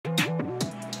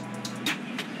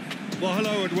Well,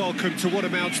 hello and welcome to what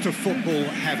amounts to football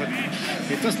heaven.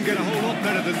 It doesn't get a whole lot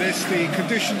better than this. The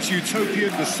conditions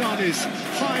utopian, the sun is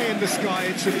high in the sky,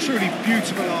 it's a truly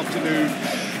beautiful afternoon,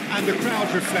 and the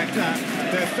crowd reflect that.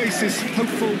 Their faces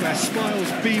hopeful, their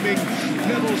smiles beaming,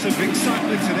 levels of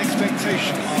excitement and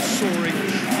expectation are soaring,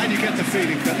 and you get the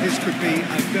feeling that this could be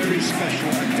a very special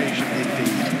occasion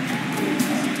indeed.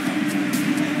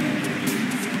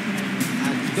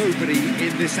 Nobody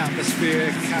in this atmosphere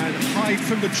can hide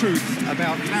from the truth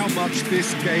about how much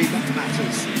this game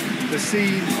matters. The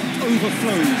scene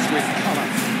overflows with colour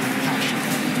and passion.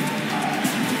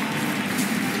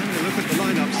 Having a look at the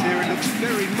lineups here, it looks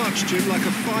very much, Jim, like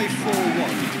a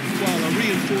 5-4-1. Well, a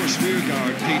reinforced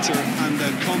rearguard, Peter, and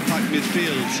a compact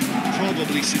midfield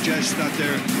probably suggests that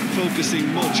they're focusing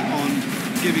much on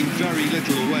giving very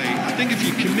little away. I think if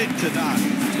you commit to that,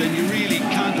 then you really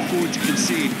can't afford to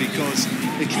concede, because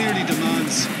it clearly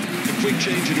demands a quick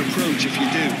change in approach if you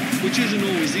do, which isn't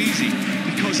always easy,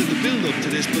 because in the build-up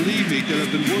to this, believe me, they'll have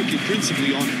been working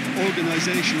principally on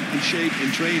organisation and shape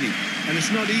in training, and it's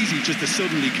not easy just to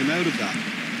suddenly come out of that.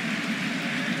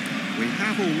 We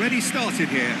have already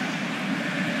started here.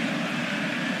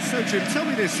 So, Jim, tell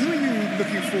me this, who are you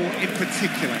looking for in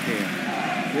particular here?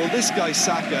 Well, this guy,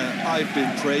 Saka, I've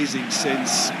been praising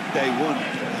since day one.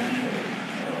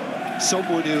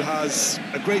 Someone who has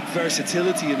a great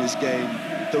versatility in his game,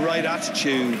 the right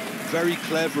attitude, very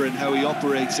clever in how he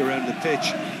operates around the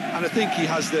pitch. And I think he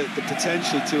has the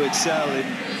potential to excel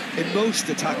in most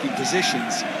attacking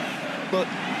positions. But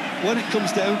when it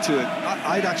comes down to it,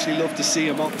 I'd actually love to see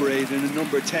him operate in a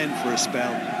number 10 for a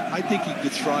spell. I think he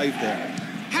could thrive there.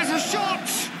 Has a shot!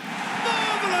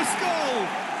 Marvellous goal!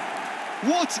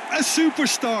 What a super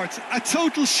start! A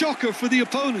total shocker for the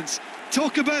opponents.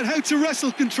 Talk about how to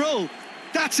wrestle control.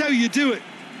 That's how you do it.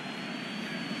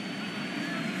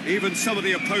 Even some of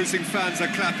the opposing fans are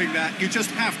clapping that. You just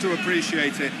have to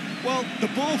appreciate it. Well, the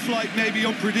ball flight may be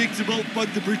unpredictable,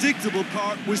 but the predictable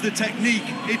part was the technique.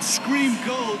 It screamed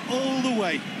goal all the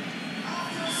way.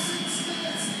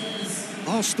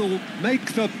 Arsenal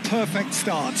make the perfect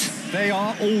start. They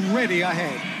are already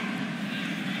ahead.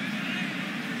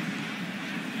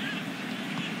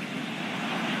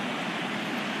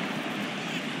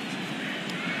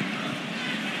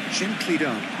 Gently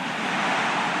done.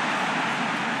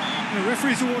 The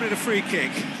referee's awarded a free kick.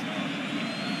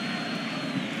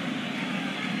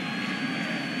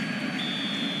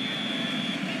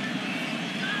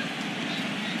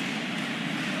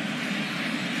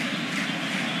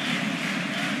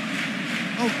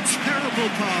 Oh, terrible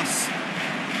pass.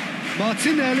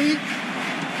 Martinelli.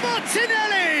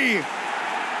 Martinelli!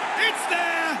 It's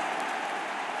there!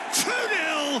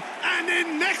 2-0 and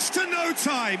in next to no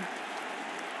time.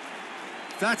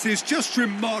 That is just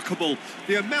remarkable,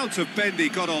 the amount of bend he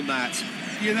got on that.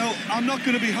 You know, I'm not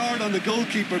going to be hard on the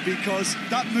goalkeeper, because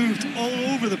that moved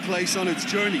all over the place on its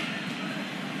journey.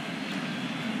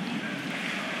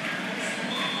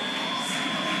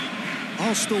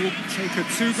 Arsenal take a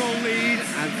 2-goal lead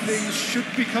and things should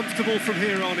be comfortable from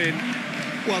here on in.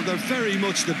 Well, they're very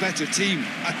much the better team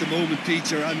at the moment,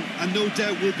 Peter, and no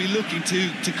doubt will be looking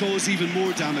to cause even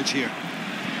more damage here.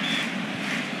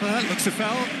 Well, that looks a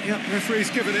foul. Yep, referee's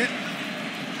given it.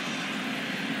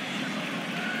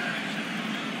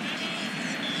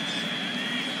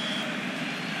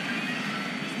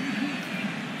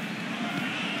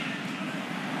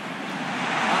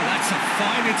 Oh, that's a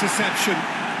fine interception.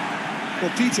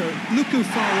 Well, Peter, look how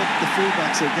far up the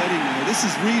fullbacks are getting now. This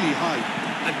is really high.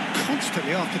 And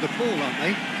constantly after the ball, aren't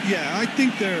they? Yeah, I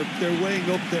think they're weighing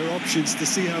up their options to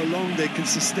see how long they can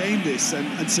sustain this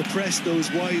and suppress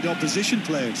those wide opposition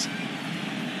players.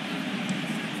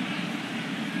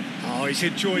 Oh, he's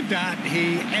enjoyed that.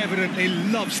 He evidently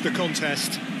loves the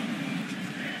contest.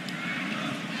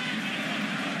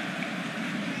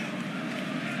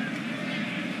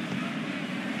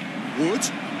 Wood.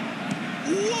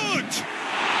 Wood!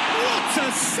 What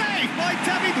a save by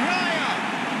David Raya!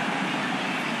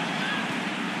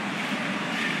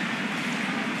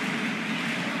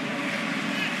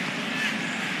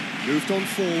 Moved on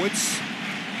forwards.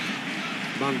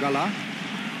 Mangala.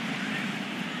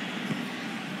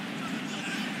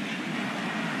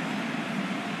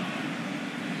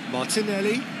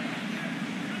 Martinelli.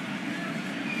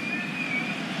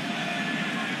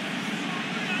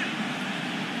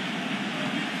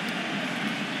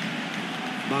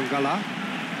 Mangala.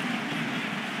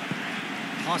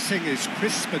 Passing is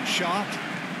crisp and sharp.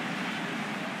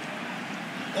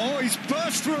 Oh, he's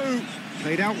burst through.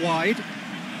 Played out wide.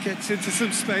 Gets into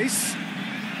some space.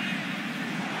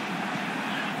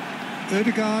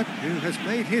 Ødegaard, who has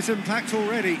made his impact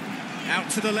already. Out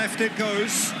to the left it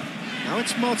goes. Now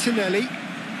it's Martinelli.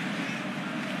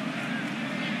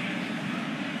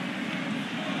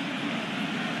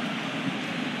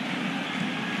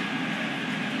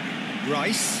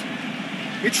 Rice.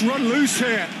 It's run loose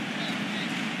here.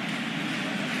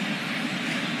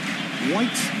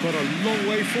 White got a long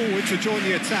way forward to join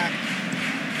the attack.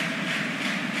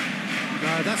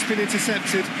 No, that's been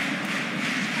intercepted.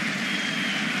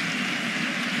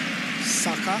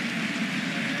 Saka.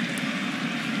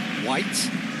 White.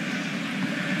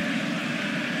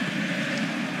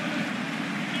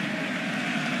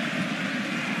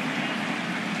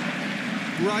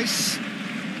 Rice.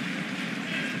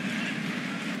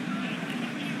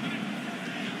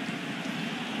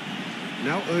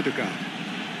 Now Ødegaard.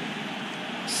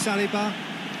 Saliba.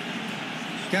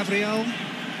 Gabriel.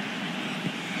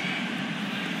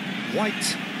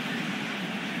 White.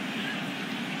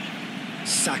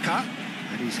 Saka.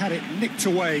 And he's had it nicked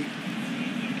away.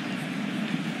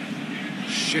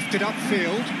 Shifted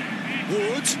upfield.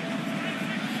 Wood.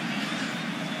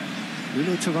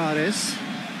 Nuno Tavares.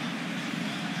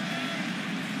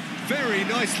 Very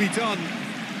nicely done.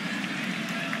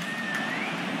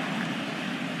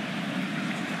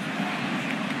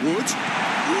 Wood.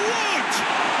 Wood!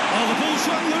 Oh, the ball's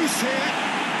run loose here.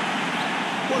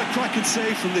 What a cracking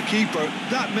save from the keeper.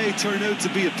 That may turn out to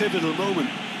be a pivotal moment.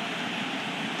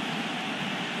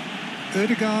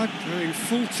 Ødegaard going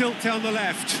full tilt down the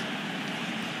left.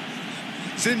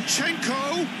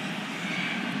 Zinchenko.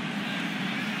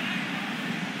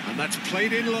 And that's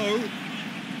played in low.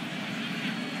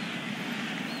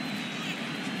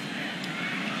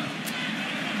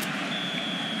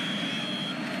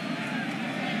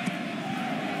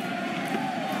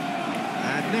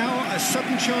 And now a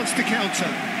sudden chance to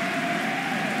counter.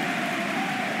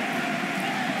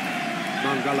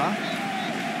 Mangala.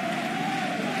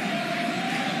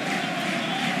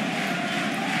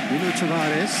 Nuno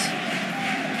Tavares.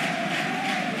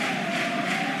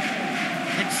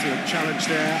 Excellent challenge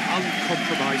there,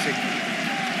 uncompromising.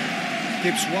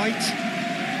 Gibbs White.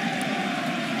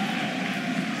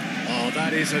 Oh,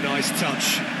 that is a nice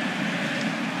touch.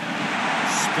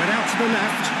 Spread out to the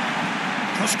left.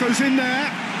 Cross goes in there.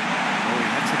 Oh, he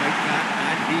had to make that,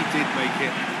 and he did make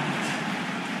it.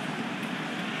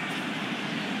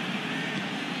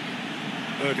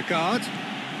 Ødegaard.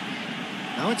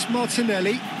 Now it's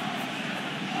Martinelli.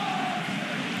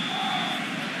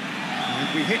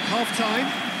 We hit half-time.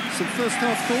 Some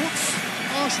first-half thoughts?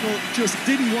 Arsenal just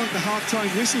didn't want the half-time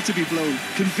whistle to be blown.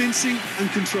 Convincing and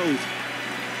controlled.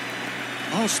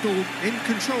 Arsenal in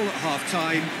control at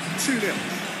half-time, 2-0.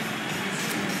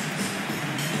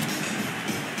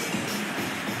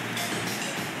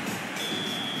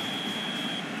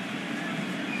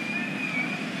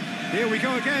 Here we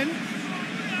go again.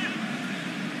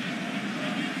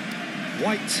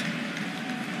 White.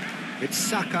 It's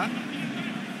Saka.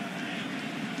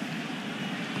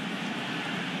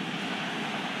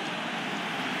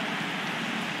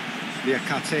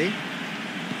 Liakate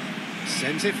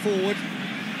sends it forward.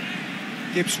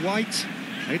 Gibbs White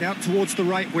played out towards the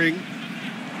right wing.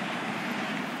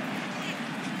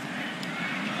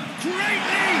 Great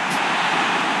leap!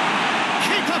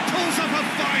 Keeper pulls up a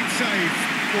fine save.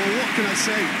 Well, what can I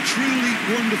say? Truly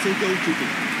wonderful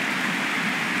goalkeeping.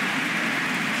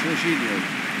 Jorginho.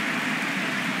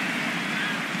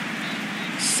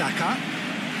 Saka.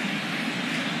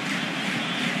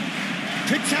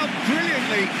 Picked out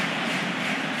brilliantly.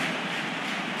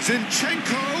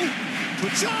 Zinchenko.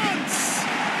 Chance!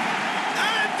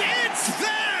 And it's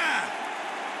there!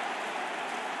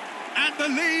 And the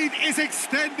lead is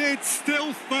extended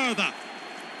still further.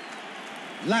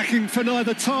 Lacking for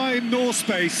neither time nor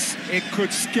space, it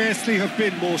could scarcely have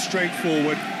been more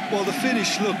straightforward. Well, the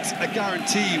finish looked a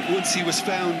guarantee once he was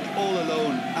found all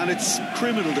alone, and it's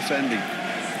criminal defending.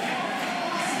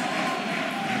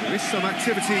 There is some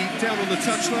activity down on the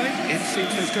touchline. It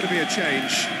seems there's going to be a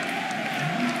change.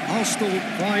 Arsenal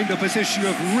find a position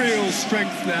of real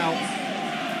strength now.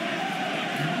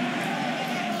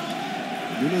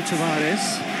 Nuno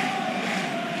Tavares.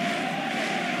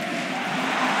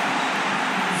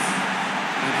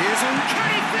 And here's a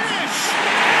uncanny finish!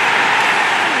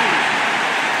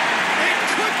 It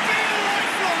could be a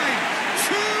lifeline!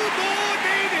 2 more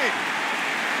needed!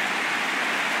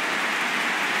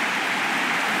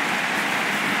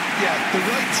 Yeah, the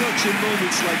right touch in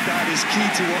moments like that is key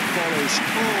to what follows.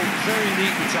 Oh, very neat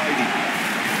and tidy.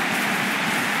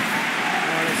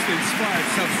 Well, it's an inspired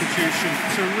substitution.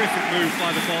 Terrific move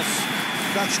by the boss.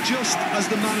 That's just as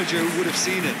the manager would have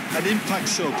seen it. An impact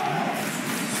sub. So,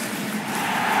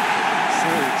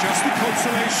 just a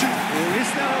consolation, or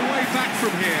is there a way back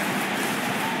from here?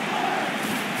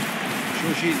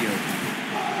 Jorginho.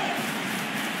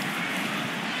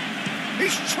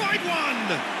 He's tried one!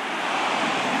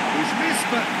 He's missed,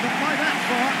 but not by that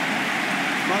far.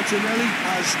 Martinelli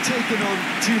has taken on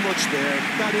too much there.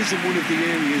 That isn't one of the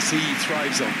areas he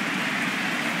thrives on.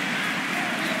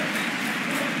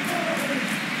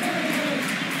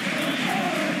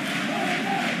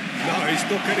 No, he's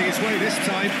not getting his way this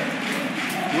time.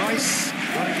 Rice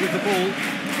running with the ball.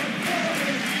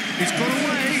 He's got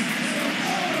away.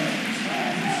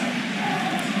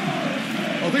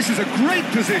 Oh, this is a great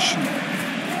position.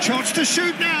 Chance to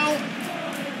shoot now.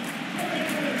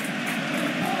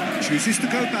 Chooses to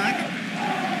go back.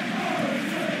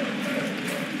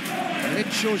 And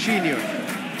it's Jorginho.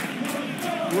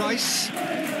 Rice.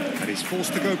 And he's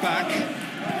forced to go back.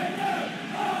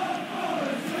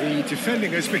 The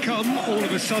defending has become, all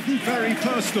of a sudden, very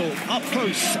personal, up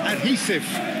close, adhesive.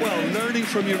 Well, learning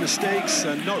from your mistakes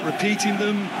and not repeating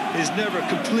them is never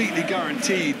completely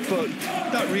guaranteed, but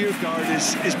that rear guard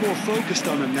is more focused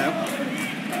on him now.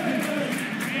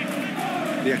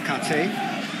 Niakate,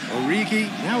 Origi,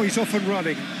 now he's off and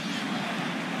running.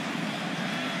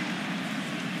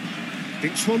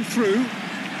 Thinks one through. Couldn't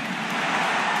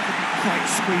quite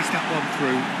squeeze that one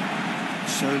through.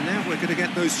 So now we're going to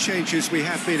get those changes we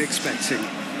have been expecting.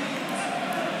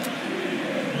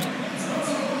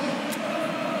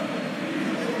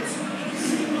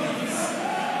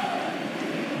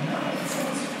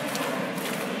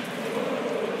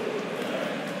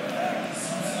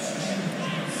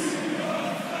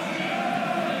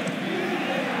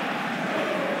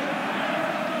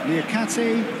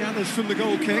 Niakate gathers from the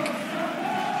goal kick.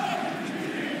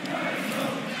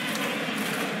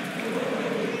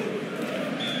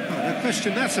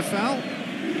 Question, that's a foul.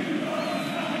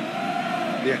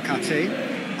 Niakate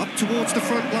up towards the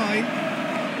front line,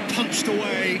 punched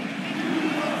away.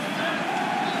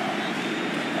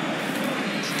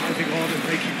 Driving on and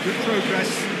making good progress.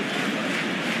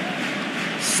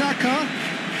 Saka,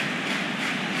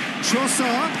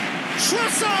 Trossard,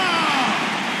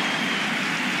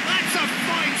 that's a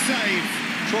fine save.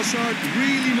 Trossard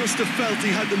really must have felt he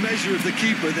had the measure of the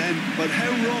keeper then, but how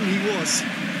wrong he was.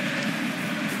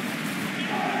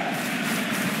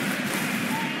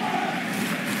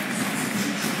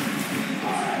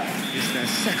 Their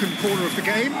second corner of the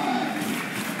game.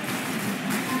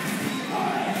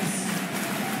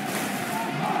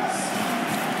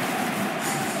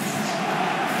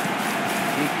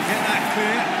 He can get that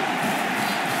clear.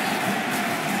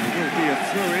 There will be a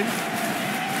throw-in.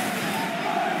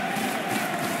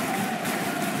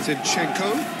 Zinchenko.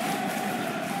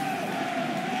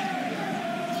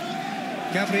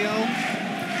 Gabriel.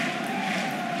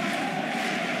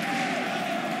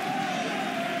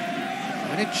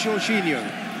 And it's Jorginho.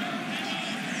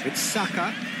 It's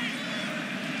Saka.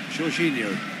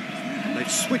 Jorginho.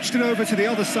 They've switched it over to the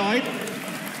other side.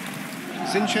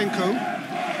 Zinchenko.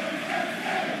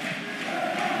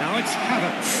 Now it's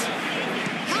Havertz.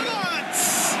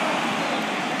 Havertz!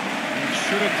 He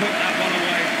should have put that one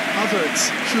away. Havertz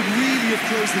should really have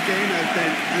closed the game out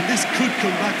then, and this could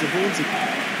come back to haunt him.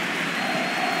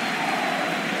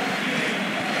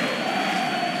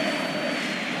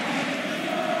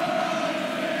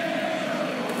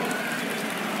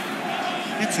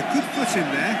 It's a good foot in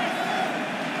there.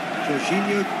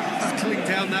 Jorginho battling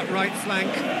down that right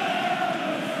flank.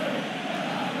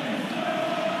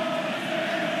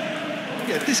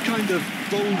 Yeah, this kind of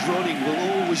bold running will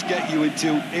always get you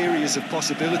into areas of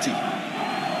possibility.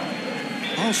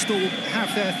 Arsenal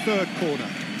have their third corner.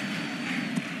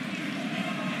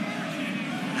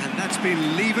 And that's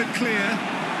been leave it clear.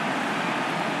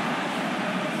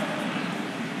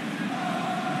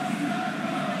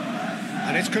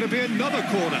 And it's going to be another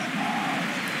corner.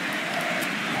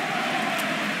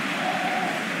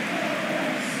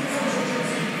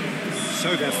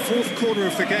 So their fourth corner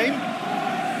of the game.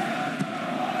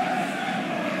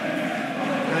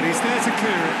 And he's there to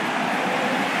clear it.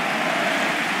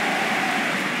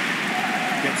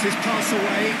 Gets his pass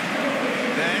away.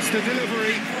 There's the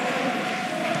delivery.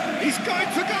 He's going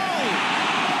for goal!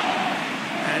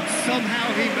 And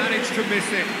somehow he managed to miss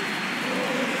it.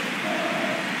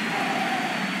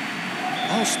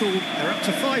 Arsenal, they're up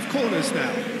to 5 corners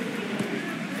now.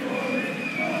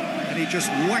 And he just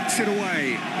whacks it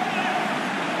away.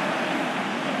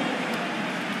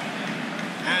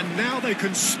 And now they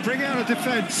can spring out of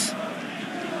defence.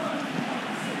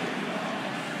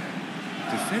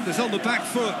 Defenders on the back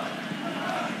foot.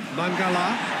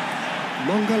 Mangala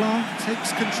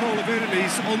takes control of it and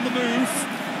he's on the move.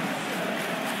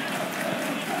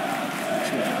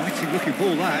 It's a fighting looking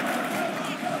ball, that.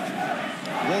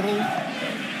 Waddle.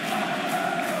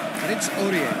 And it's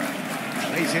Aurier.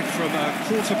 Plays it from a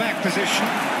quarterback position.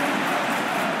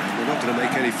 We're not going to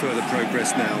make any further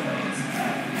progress now.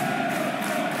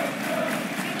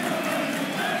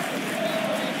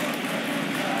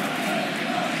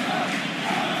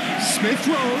 Smith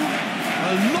Rowe.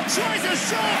 Tries a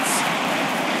shot!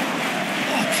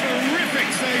 Oh, terrific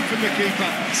save from the keeper.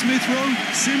 Smith Rowe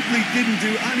simply didn't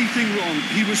do anything wrong.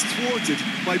 He was thwarted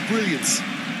by brilliance.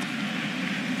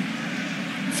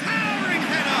 Towering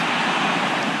header!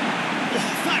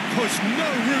 Oh, that was no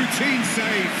routine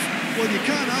save. Well, you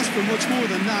can't ask for much more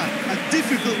than that. A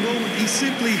difficult moment he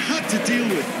simply had to deal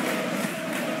with.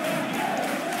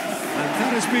 And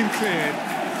that has been cleared.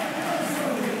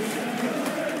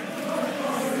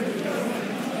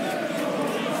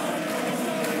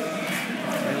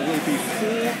 There will be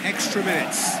 4 extra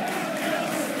minutes.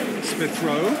 Smith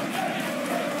Rowe.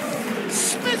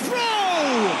 Smith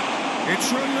Rowe!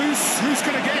 It's run loose. Who's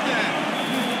going to get there?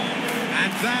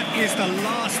 And that is the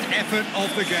last effort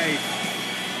of the game.